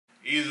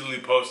Easily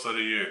post of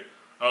the year.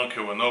 I don't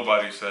care what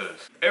nobody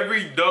says.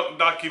 Every dunk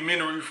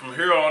documentary from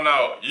here on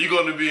out, you're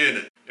gonna be in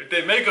it. If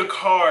they make a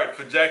card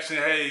for Jaxson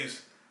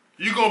Hayes,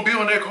 you're gonna be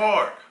on that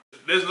card.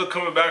 There's no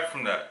coming back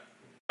from that.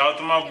 Shout out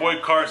to my boy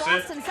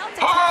Carson.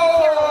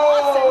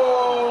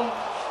 Oh!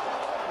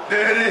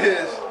 There it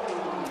is.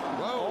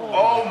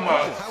 Oh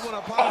my. I want to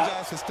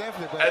apologize to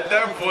Stephanie, but at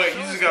that point,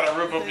 you just gotta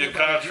rip up your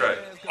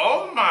contract.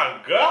 Oh my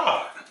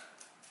God.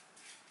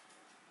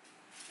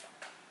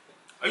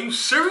 Are you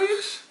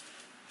serious?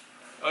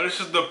 Oh,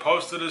 this is the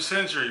post of the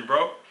century,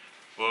 bro.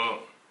 Well,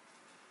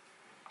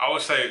 I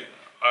would say,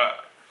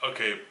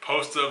 okay,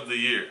 poster of the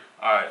year.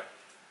 All right.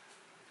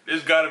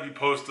 This gotta be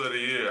poster of the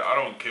year. I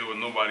don't care what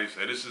nobody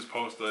say. This is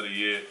poster of the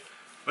year.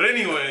 But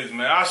anyways,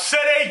 man, I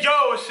said, hey,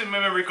 yo, it's your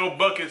man, Rico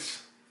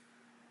Buckets.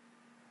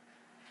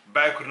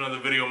 Back with another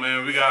video,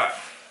 man. We got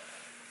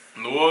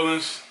New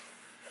Orleans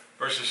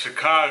versus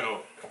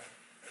Chicago.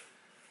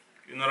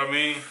 You know what I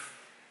mean?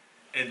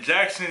 And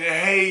Jaxson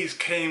Hayes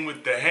came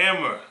with the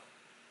hammer.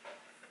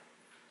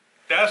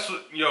 That's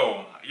what,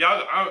 yo,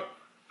 y'all,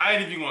 I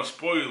ain't even gonna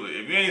spoil it.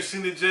 If you ain't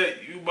seen it yet,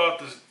 you about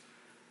to,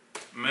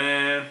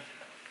 man.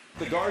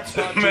 The guard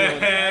spot,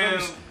 Jaylin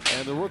Adams,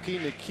 and the rookie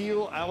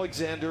Nickeil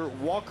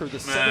Alexander-Walker, the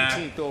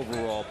 17th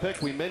overall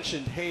pick. We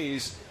mentioned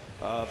Hayes.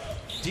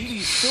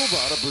 Didi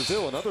Silva of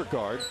Brazil, another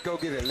guard. Go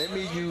get it. Let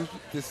me use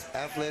this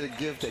athletic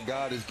gift that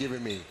God has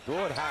given me.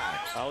 Throw it high.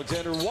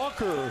 Alexander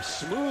Walker,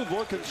 smooth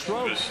looking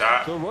stroke.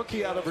 The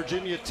rookie out of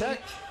Virginia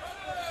Tech.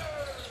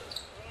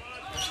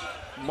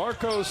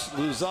 Marcos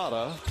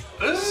Luzada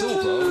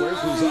Silva. Where's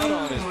Luzada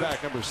on his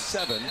back? Number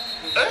 7.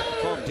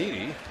 From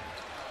Didi.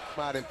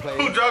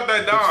 Who dropped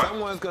that down? If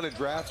someone's going to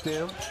draft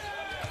him,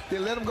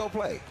 then let him go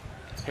play.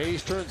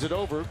 Hayes turns it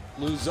over.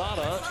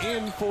 Luzada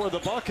in for the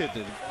bucket.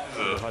 And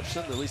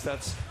Hutchinson, at least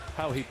that's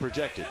how he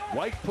projected.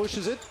 White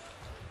pushes it.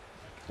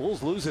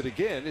 Bulls lose it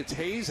again. It's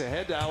Hayes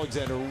ahead to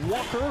Alexander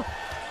Walker,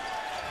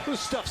 who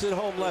stuffs it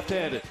home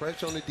left-handed.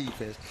 Pressure on the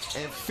defense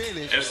and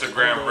finish.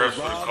 Instagram refs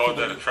would have called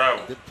that a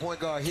travel. The point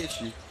guard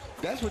hits you.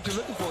 That's what you're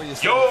looking for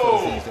yourself.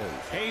 Yo!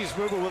 Hayes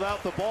moving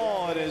without the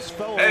ball, and his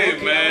fellow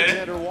rookie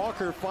Alexander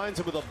Walker finds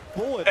him with a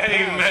bullet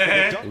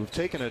pass. We've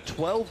taken a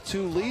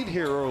 12-2 lead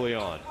here early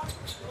on.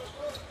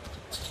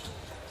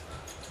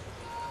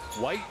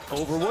 White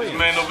over Williams. This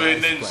man over here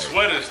didn't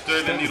sweat it,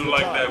 stir the needle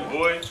like that,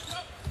 boy.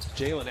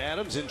 Jaylin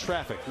Adams in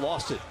traffic,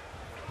 lost it.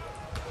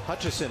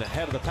 Hutchinson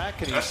ahead of the pack.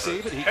 Can he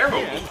save it? He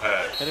terrible can.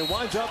 Pass. And it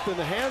winds up in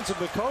the hands of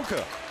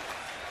Makoka.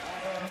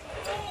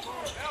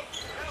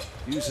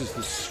 Uses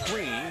the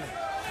screen.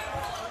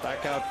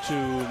 Back out to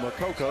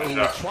Makoka, who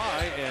will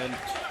try and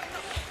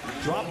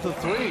drop the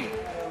 3.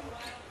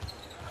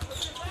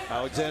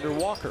 Alexander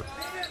Walker.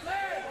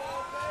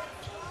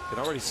 You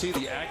can already see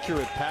the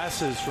accurate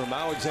passes from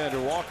Alexander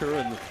Walker.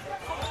 And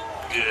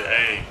yeah,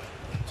 hey,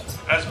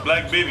 that's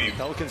Black Baby.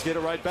 Pelicans get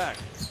it right back.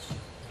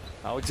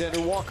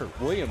 Alexander Walker,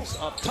 Williams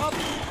up top.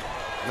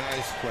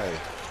 Nice play.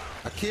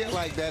 A kid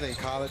like that in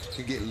college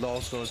can get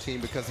lost on a team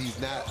because he's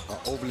not an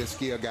overly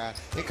skilled guy.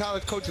 In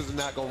college, coaches are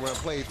not going to run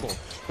plays for him.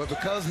 But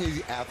because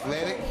he's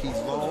athletic, he's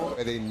long,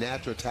 and a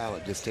natural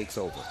talent just takes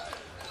over.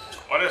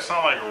 Why does that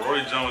sound like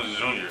Roy Jones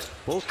Jr.?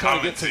 Both trying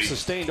to get some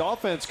sustained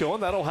offense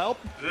going. That'll help.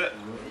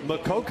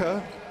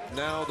 Makoka,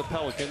 now the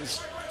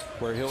Pelicans,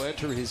 where he'll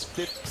enter his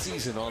 5th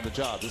season on the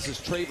job. This is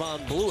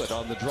Trayvon Blewett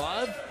on the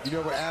drive. You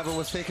know what Alvin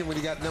was thinking when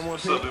he got number 1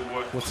 pick? What's up, big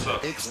boy? What's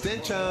up?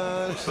 Extension.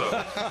 What's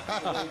up?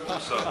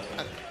 What's up?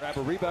 Grab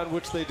a rebound,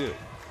 which they do.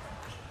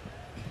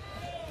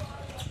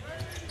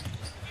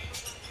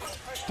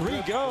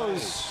 3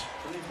 goes.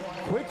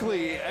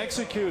 Quickly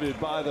executed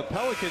by the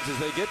Pelicans as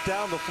they get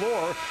down the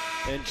floor.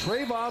 And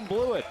Trayvon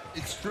Blewett.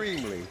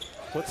 Extremely.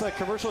 What's that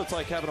commercial? It's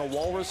like having a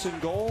walrus in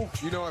goal.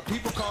 You know what?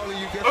 People calling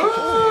you, guess what you're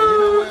saying? You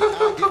know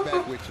what? I'll get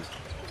back with you.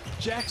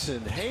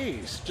 Jaxson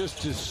Hayes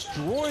just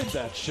destroyed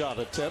that shot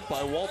attempt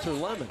by Walter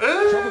Lemon.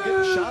 Trouble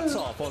getting shots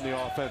off on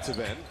the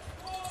offensive end.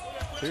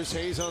 Here's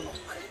Hayes on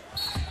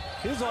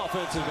his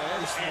offensive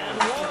end. And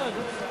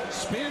 1.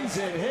 Spins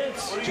and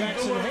hits.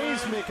 Jaxson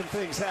Hayes making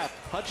things happen.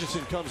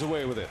 Hutchinson comes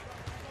away with it.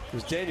 It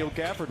was Daniel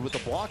Gafford with the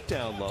block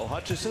down low.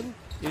 Hutchinson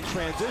in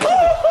transition.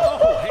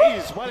 Oh,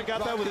 Hayes might have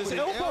got that with his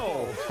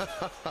elbow.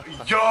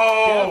 Yo!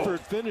 Gafford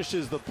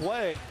finishes the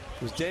play.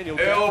 It was Daniel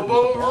Gafford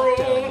with the block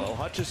down low.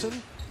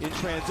 Hutchinson in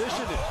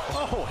transition.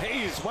 Oh,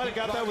 Hayes might have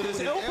got that with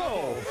his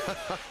elbow.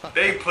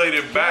 They played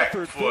it back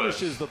Gafford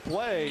finishes the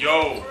play.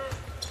 Yo!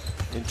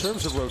 In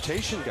terms of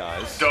rotation,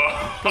 guys, it's going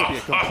to be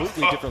a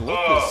completely different look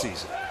this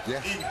season.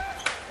 Yeah.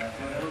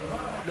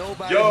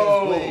 Nobody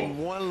has blamed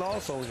 1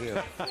 loss on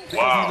him because he's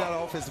not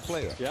an offensive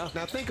player. Yeah.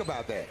 Now think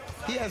about that.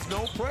 He has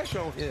no pressure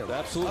on him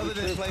Absolutely other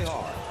than play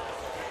hard.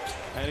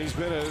 And he's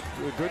been a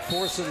good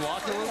force in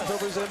locker rooms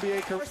over his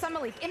NBA career.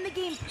 In the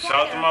game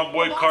shout out to my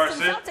boy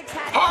Carson.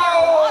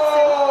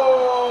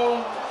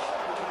 Oh!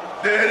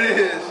 There it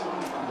is.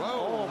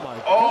 Whoa.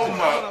 Oh,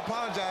 my I want to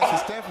apologize to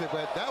Stephanie,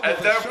 but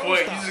At that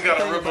point, you just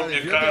gotta rip up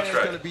your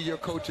contract. Going to be your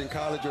coach in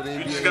college or the NBA.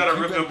 You just gotta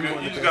rip up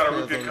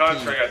your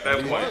contract at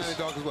that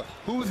point.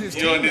 Who's his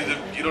You don't need to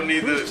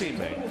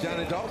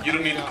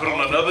put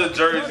on another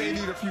jersey.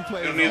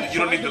 You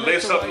don't need to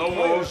lace up no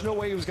more. There's no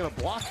way he was going to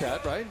block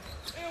that, right?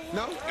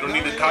 No. You don't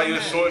need to tie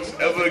your shorts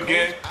ever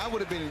again. I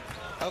would have been.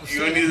 You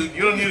don't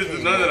need to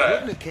do none of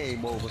that.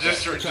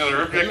 Just rip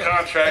your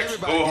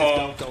contract, go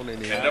home,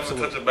 and never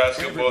touch a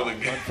basketball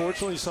again.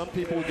 Unfortunately, some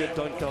people will get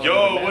dunked on.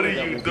 Yo, what are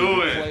you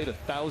doing? Played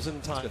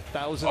 1,000 times.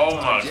 Oh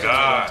my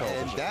God.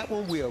 And that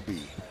one will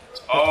be.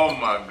 Oh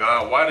my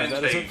God! Why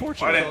didn't they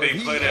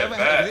play that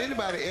back? Did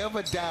anybody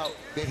ever doubt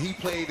that he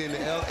played in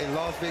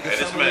Las Vegas?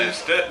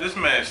 Hey, this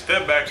man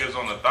step back is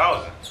on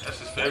 1,000. That's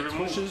his favorite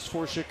move. Pushes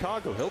for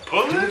Chicago. He'll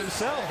pull it it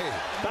himself.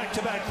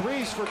 Back-to-back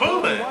threes for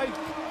Kobe White.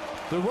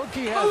 The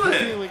rookie has the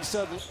feeling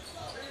suddenly.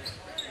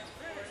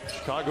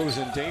 Chicago's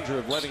in danger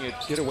of letting it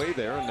get away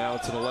there, and now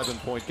it's an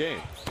 11-point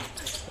game.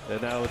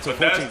 And now it's a 14-point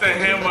game. That's the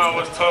hammer I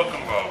was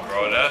talking about,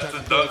 bro. That's the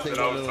dunk that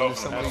I was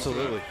talking about.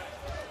 Absolutely.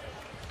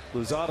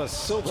 Luzada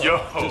Silva,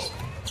 just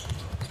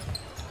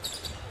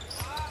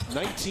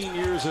 19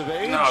 years of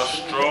age. You know how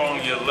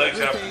strong your legs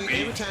have to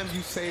be. Every time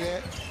you say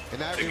that,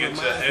 and I to get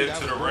your head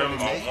to the rim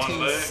on one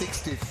leg.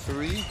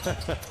 63.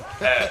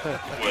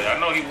 I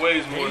know he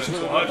weighs more than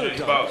 200.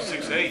 He's about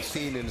 6'8".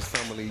 Seen in the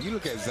summer league. You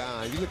look at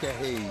Zion. You look at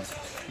Hayes.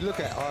 You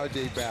look at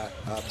R.J.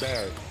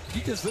 Barrett.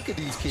 You just look at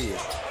these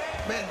kids.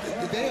 Man,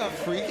 they are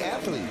freak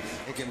athletes.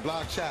 They can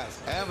block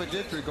shots. Average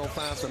entry gonna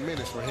find some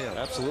minutes for him.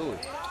 Absolutely.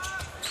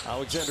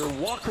 Alexander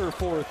Walker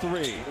for a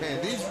three. Man,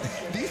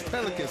 these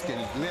Pelicans can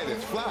let it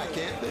fly,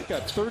 can't they? They've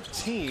got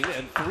 13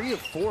 and 3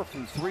 of 4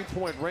 from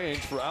three-point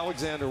range for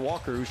Alexander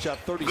Walker, who shot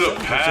 37%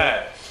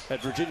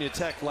 at Virginia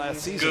Tech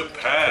last season. Good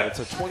pass.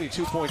 It's a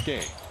 22-point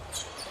game.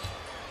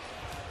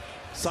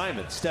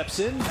 Simon steps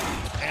in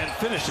and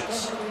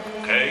finishes.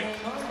 Okay.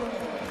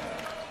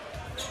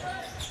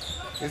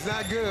 It's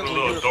not good when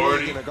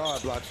little you're a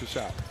guard blocks your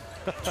shot.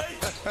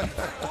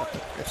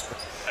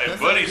 Hey,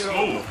 Buddy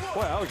smooth.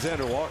 Boy,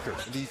 Alexander Walker.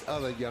 These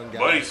other young guys.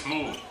 Buddy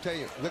smooth. Tell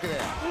you, look at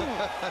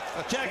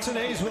that. Jaxson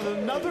Hayes with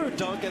another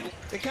dunk. And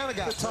it kind of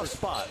got a tough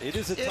spot. It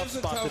is a tough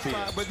spot to be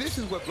in. But this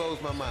is what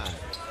blows my mind.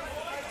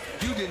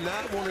 You did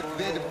not want to,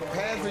 the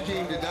past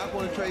regime did not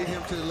want to trade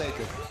him to the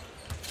Lakers.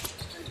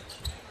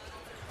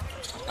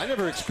 I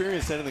never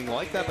experienced anything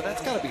like that, but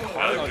that's got to be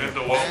hard on your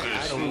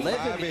back.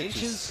 11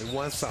 inches in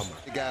one summer.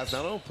 The guys,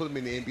 now don't put him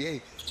in the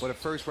NBA, but a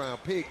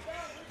first-round pick,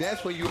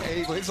 that's when you're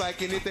able, it's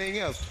like anything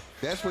else,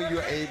 that's when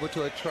you're able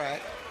to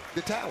attract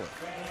the talent.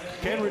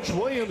 Kenrich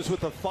Williams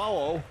with the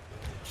follow.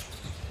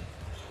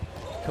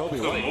 Kobe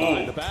White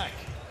behind the back.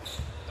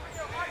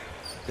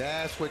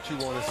 That's what you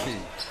want to see.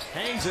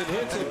 Hangs and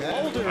hits it.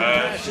 Boulder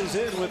cashes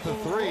in with the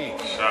three.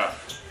 Shot.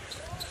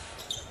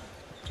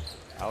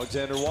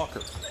 Alexander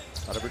Walker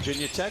out of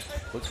Virginia Tech.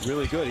 Looks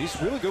really good.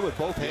 He's really good with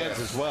both hands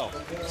as well.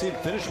 See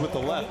him finish with the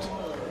left.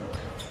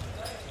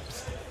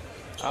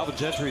 Alvin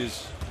Gentry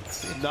is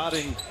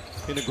nodding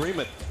in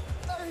agreement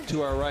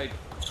to our right.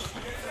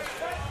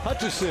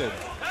 Hutchison.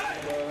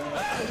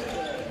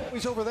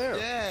 He's over there.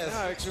 Yes.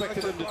 I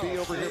expected him to be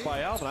over here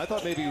by Alvin. I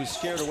thought maybe he was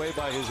scared away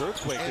by his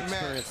earthquake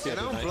experience the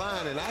other night. And I'm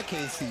blind and I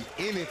can't see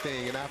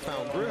anything, and I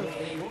found Griff.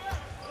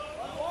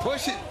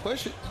 Push it,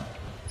 push it.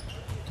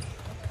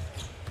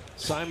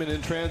 Simon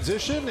in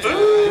transition and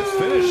good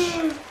finish.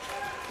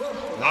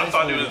 I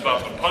thought he was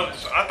about to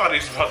punch. I thought he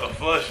was about to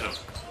flush him.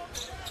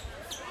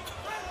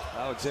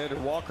 Alexander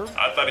Walker.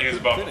 I thought he was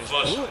about to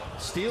flush him.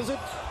 Steals it.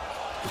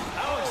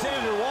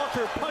 Alexander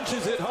Walker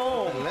punches it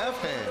home. Left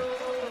hand.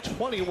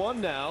 21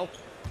 now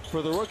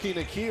for the rookie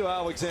Nickeil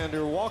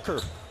Alexander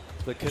Walker,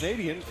 the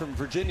Canadian from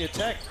Virginia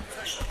Tech.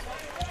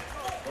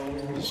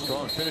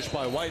 Strong finish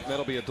by White, and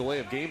that'll be a delay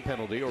of game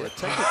penalty or a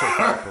technical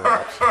foul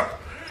perhaps.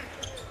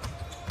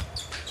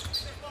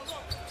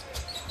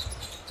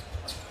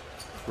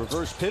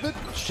 Reverse pivot,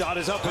 shot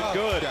is up and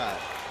good.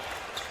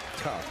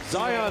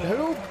 Zion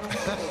who?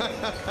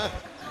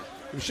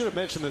 We should have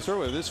mentioned this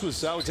earlier. This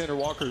was Alexander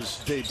Walker's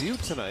debut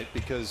tonight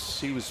because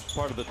he was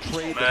part of the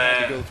trade that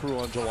had to go through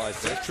on July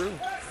 6th. That's true.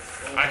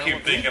 I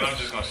keep thinking I'm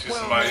just going to see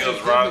somebody else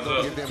rise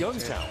up.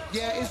 Youngstown.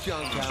 Yeah, it's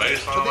Youngstown.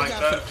 Baseline but they like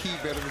got that. some key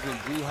veterans in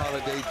Drew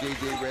Holiday,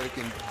 J.J. Redick,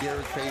 and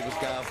Derek Favors,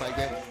 guys like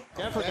that.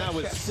 Gafford now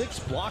with 6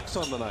 blocks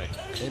on the night.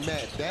 And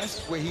Matt,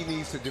 that's where he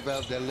needs to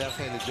develop that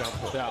left-handed jump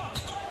hook. Yeah.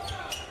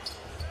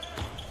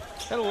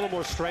 Got a little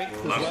more strength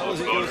as well as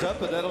he goes up,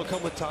 but that'll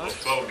come with time.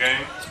 Slow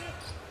game.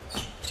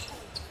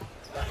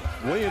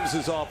 Williams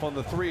is off on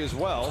the 3 as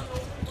well.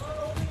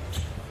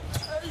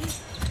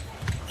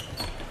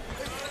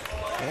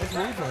 That's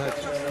room for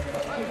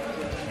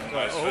Hutchins.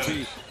 Nice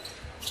Obi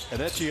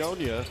and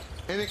Echionia.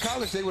 And in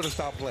college, they would have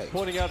stopped playing.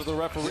 Pointing out to the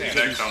referee. See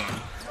that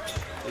coming.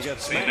 They got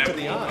smacked in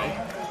the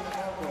eye.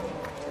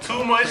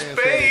 Too much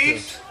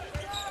space.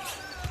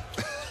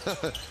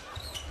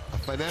 A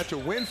financial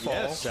windfall.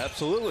 Yes,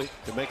 absolutely.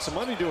 Can make some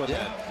money doing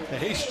that.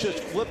 And Hayes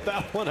just flipped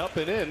that one up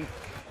and in.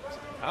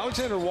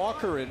 Alexander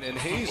Walker and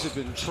Hayes have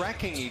been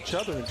tracking each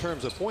other in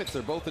terms of points.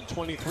 They're both at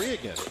 23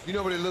 again. You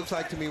know what it looks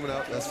like to me when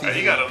I see him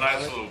He got a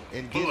nice little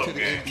and get to the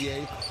game.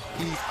 NBA.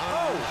 He's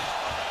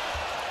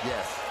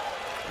yes.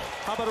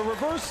 How about a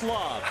reverse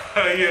lob? He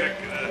had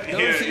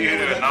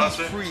an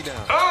announcer. He's free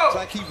now. Oh!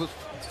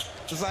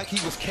 It's like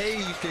he was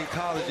caged in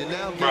college, and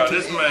now Bro, getting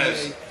this to the man,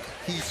 NBA,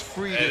 he's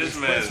free to this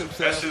man, express himself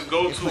that's his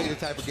go-to. and play the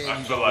type of game I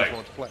he feel always like.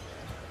 wants to play.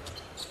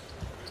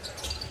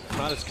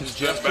 Not as Step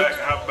congested. back,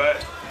 hop back,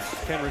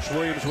 Kenrich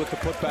Williams with the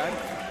putback.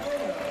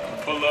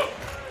 pull up.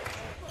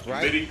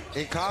 Right? Biddy.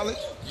 In college,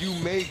 you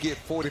may get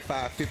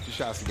 45, 50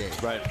 shots a game.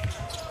 Right.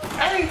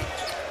 Hey!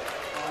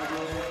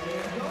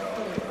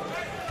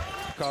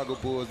 Chicago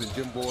Bulls and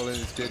Jim Boylan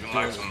instead of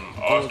Like some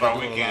All-Star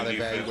Weekend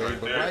defense right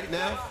but there. right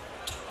now,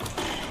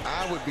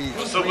 I would be.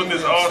 What's up with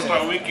this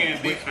All-Star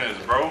Weekend defense,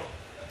 bro?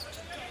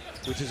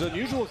 Which is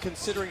unusual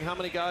considering how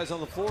many guys on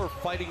the floor are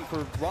fighting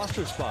for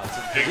roster spots.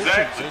 And positions.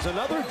 Exactly. There's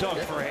another dunk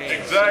for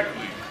Hayes.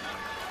 Exactly.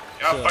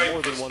 Y'all More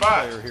fighting for than one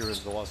spots. player here in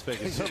the Las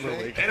Vegas Summer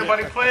League. Ain't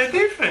nobody playing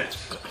defense.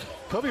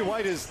 Kobe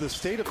White is the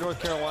state of North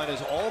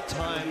Carolina's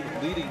all-time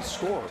leading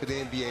scorer. To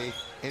the NBA,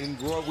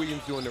 and Roy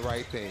Williams doing the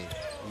right thing.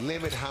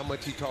 Limit how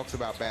much he talks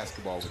about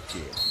basketball with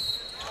kids.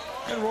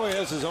 And Roy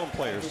has his own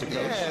players to coach.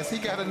 Yes, he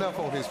got enough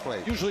on his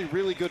plate. Usually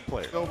really good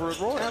players over at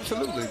Roy.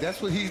 Absolutely.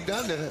 That's what he's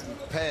done the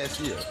past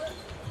year.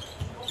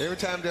 Every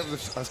time there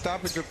was a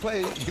stoppage of play,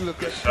 you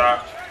look at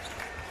Shot.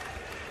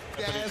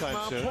 That's Anytime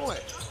my soon. point.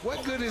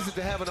 What good is it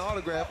to have an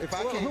autograph if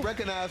I can't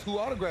recognize who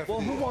autographed Well,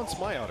 it? who wants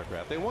my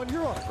autograph? They want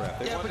your autograph.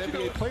 They want but you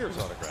NBA know, players'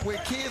 autograph. when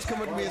kids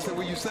come up to me and say,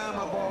 "Will you sign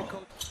my ball,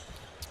 coach?"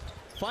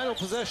 Final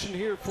possession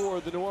here for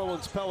the New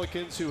Orleans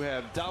Pelicans, who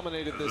have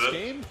dominated this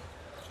game,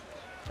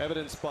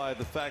 evidenced by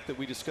the fact that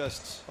we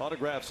discussed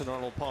autographs and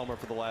Arnold Palmer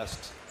for the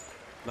last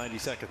 90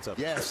 seconds of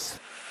it. Yes.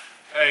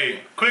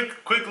 Hey, quick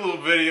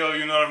little video,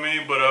 you know what I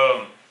mean?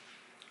 But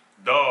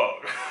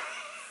dog,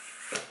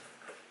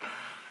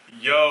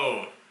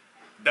 yo,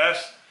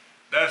 that's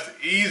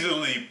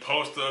easily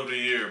poster of the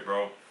year,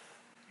 bro.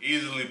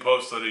 Easily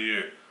poster of the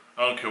year.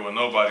 I don't care what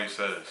nobody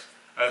says.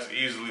 That's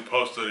easily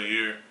poster of the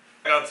year.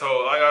 Like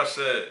I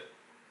said,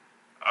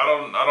 I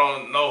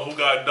don't know who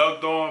got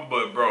dunked on,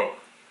 but bro,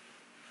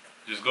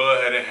 just go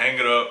ahead and hang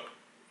it up.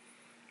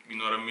 You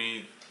know what I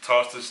mean?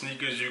 Toss the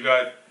sneakers you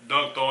got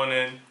dunked on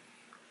in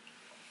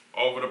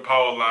over the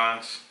power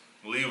lines.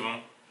 Leave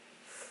them.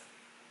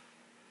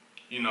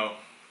 You know,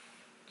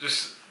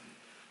 just,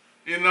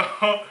 you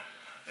know,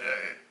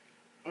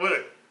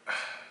 what?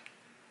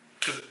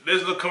 Because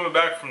there's no coming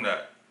back from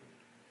that.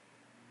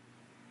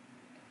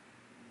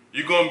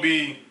 You're gonna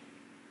be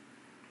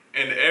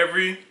in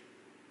every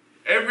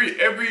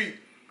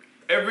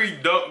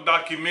dunk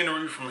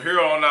documentary from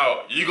here on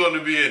out. You're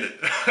gonna be in it.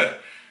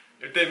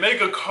 If they make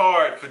a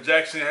card for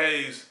Jaxson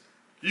Hayes,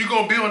 you're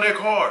gonna be on that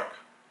card,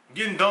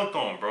 getting dunked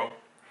on, bro.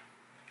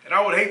 And I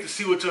would hate to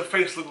see what your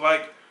face look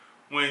like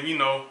when, you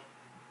know,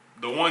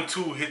 the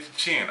 1-2 hits your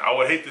chin. I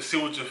would hate to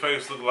see what your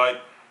face look like,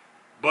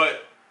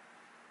 but,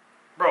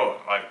 bro,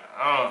 like,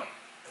 I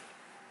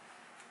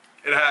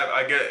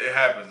guess it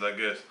happens. I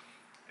guess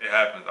it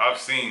happens. I've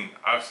seen.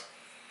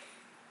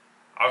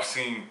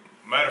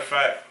 Matter of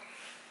fact,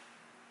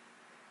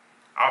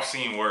 I've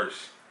seen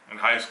worse in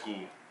high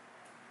school.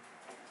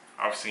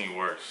 I've seen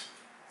worse.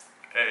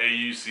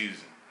 AAU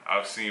season,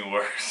 I've seen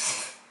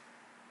worse.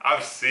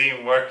 I've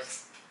seen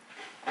worse.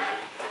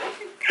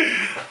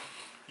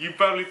 You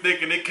probably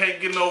thinking it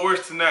can't get no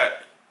worse than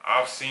that.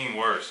 I've seen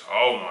worse.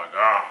 Oh my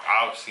God,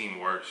 I've seen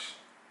worse.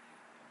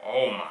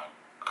 Oh my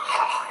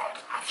God,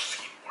 I've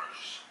seen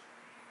worse.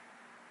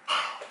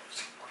 I've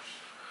seen worse.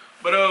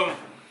 But oh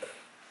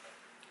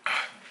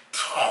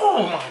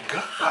my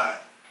God.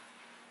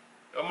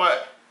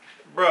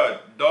 Bruh,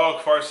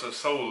 dog farts are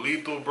so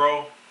lethal,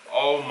 bro.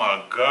 Oh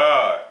my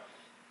God.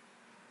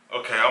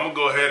 Okay, I'm gonna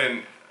go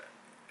ahead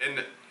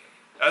and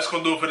that's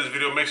gonna do it for this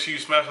video. Make sure you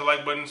smash the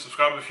like button,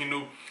 subscribe if you're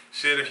new,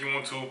 share it if you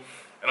want to, and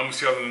I'm gonna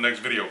see y'all in the next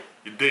video.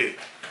 You dig?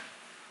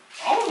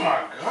 Oh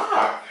my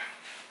God.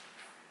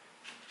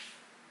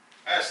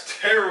 That's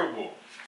terrible.